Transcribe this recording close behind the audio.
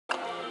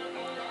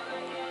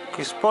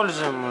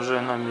Используем уже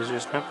нам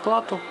известную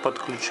плату,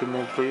 подключим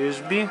ее по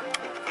USB.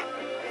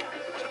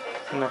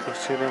 Она, как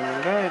всегда,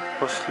 мигает.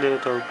 После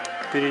этого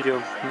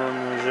перейдем в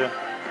нам уже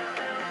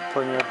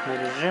понятный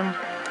режим,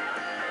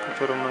 в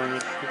котором она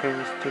нифига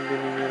не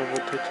стабильно не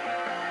работает.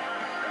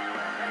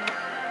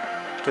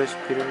 То есть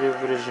перелив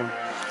в режим.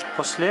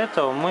 После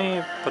этого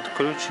мы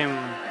подключим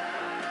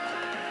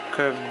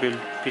кабель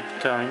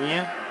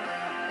питания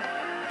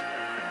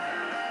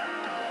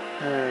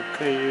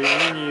к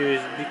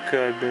USB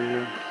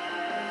кабелю.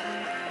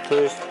 То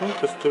есть мы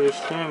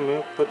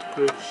подключаем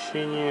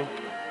подключение.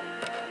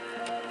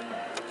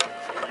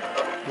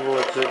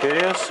 Вот,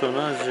 загорелся у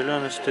нас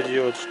зеленый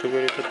стадиод, что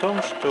говорит о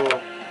том,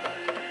 что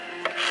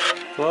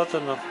плата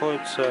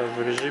находится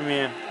в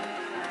режиме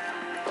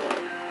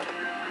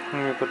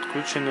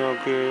подключенного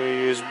к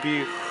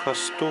USB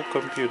хосту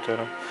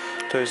компьютера.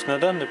 То есть на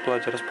данной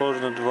плате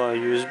расположено два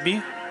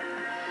USB.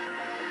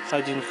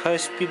 Один High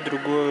Speed,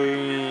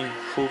 другой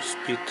Full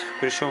Speed.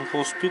 Причем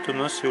Full Speed у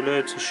нас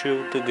является еще и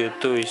UTG.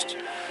 То есть,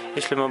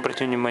 если мы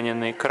обратим внимание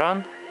на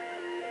экран,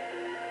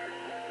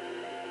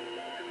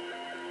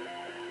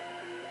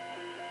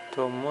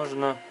 то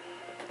можно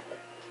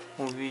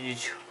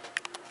увидеть,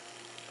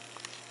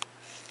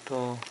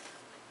 что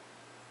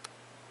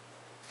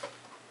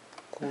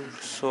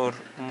курсор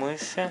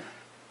мыши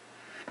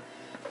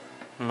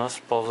у нас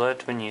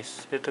сползает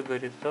вниз. Это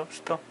говорит о том,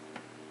 что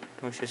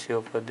мы сейчас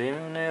его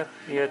поднимем наверх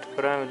и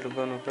отправим в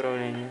другом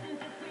направлении.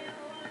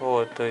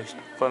 Вот, то есть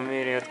по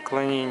мере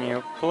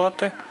отклонения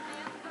платы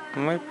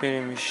мы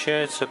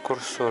перемещается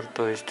курсор.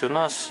 То есть у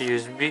нас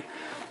USB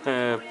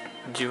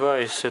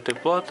девайс этой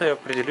платы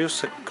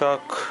определился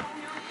как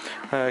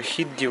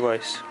hit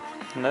девайс.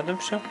 На этом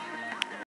все.